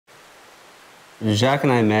Jacques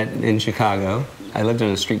and I met in Chicago. I lived on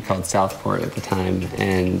a street called Southport at the time,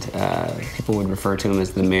 and people would refer to him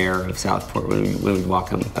as the mayor of Southport when we'd walk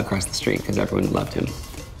him across the street because everyone loved him.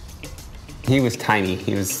 He was tiny.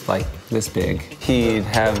 He was like this big. He'd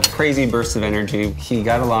have crazy bursts of energy. He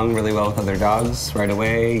got along really well with other dogs right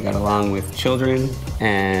away. He got along with children,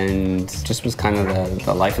 and just was kind of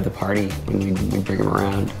the life of the party when we'd bring him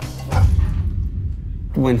around.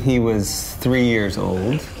 When he was 3 years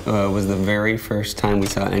old, was the very first time we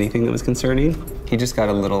saw anything that was concerning. He just got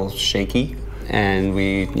a little shaky, and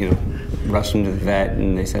we, rushed him to the vet,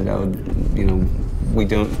 and they said, oh, we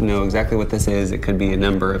don't know exactly what this is. It could be a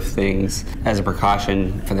number of things. As a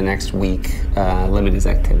precaution for the next week, limit his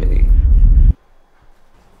activity.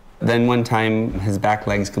 Then one time, his back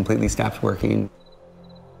legs completely stopped working.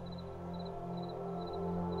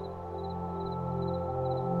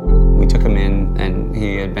 We took him in, and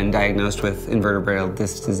he had been diagnosed with invertebral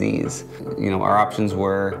disc disease. Our options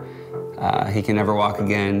were he can never walk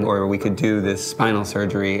again, or we could do this spinal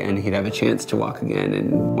surgery and he'd have a chance to walk again.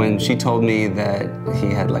 And when she told me that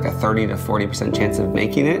he had like a 30 to 40% chance of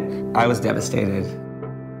making it, I was devastated.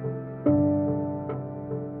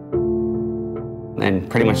 And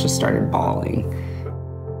pretty much just started bawling.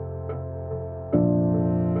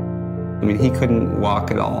 I mean, he couldn't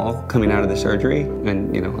walk at all coming out of the surgery,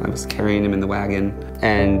 and I was carrying him in the wagon.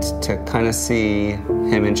 And to kind of see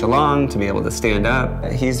him inch along, to be able to stand up,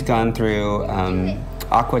 he's gone through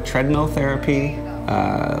aqua treadmill therapy,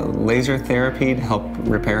 laser therapy to help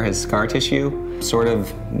repair his scar tissue, sort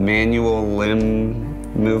of manual limb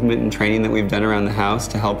movement and training that we've done around the house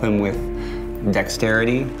to help him with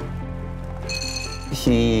dexterity.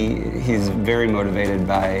 He's very motivated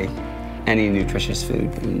by any nutritious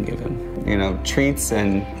food that we can give him. Treats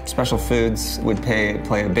and special foods would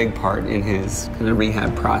play a big part in his kind of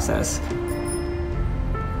rehab process.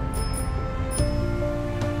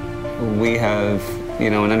 We have,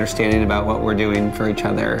 an understanding about what we're doing for each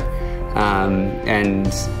other, and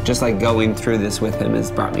just like going through this with him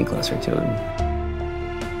has brought me closer to him.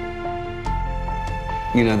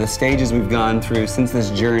 The stages we've gone through since this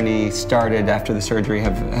journey started after the surgery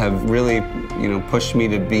have really, pushed me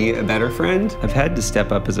to be a better friend. I've had to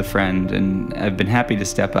step up as a friend, and I've been happy to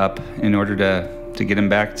step up in order to get him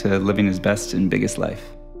back to living his best and biggest life.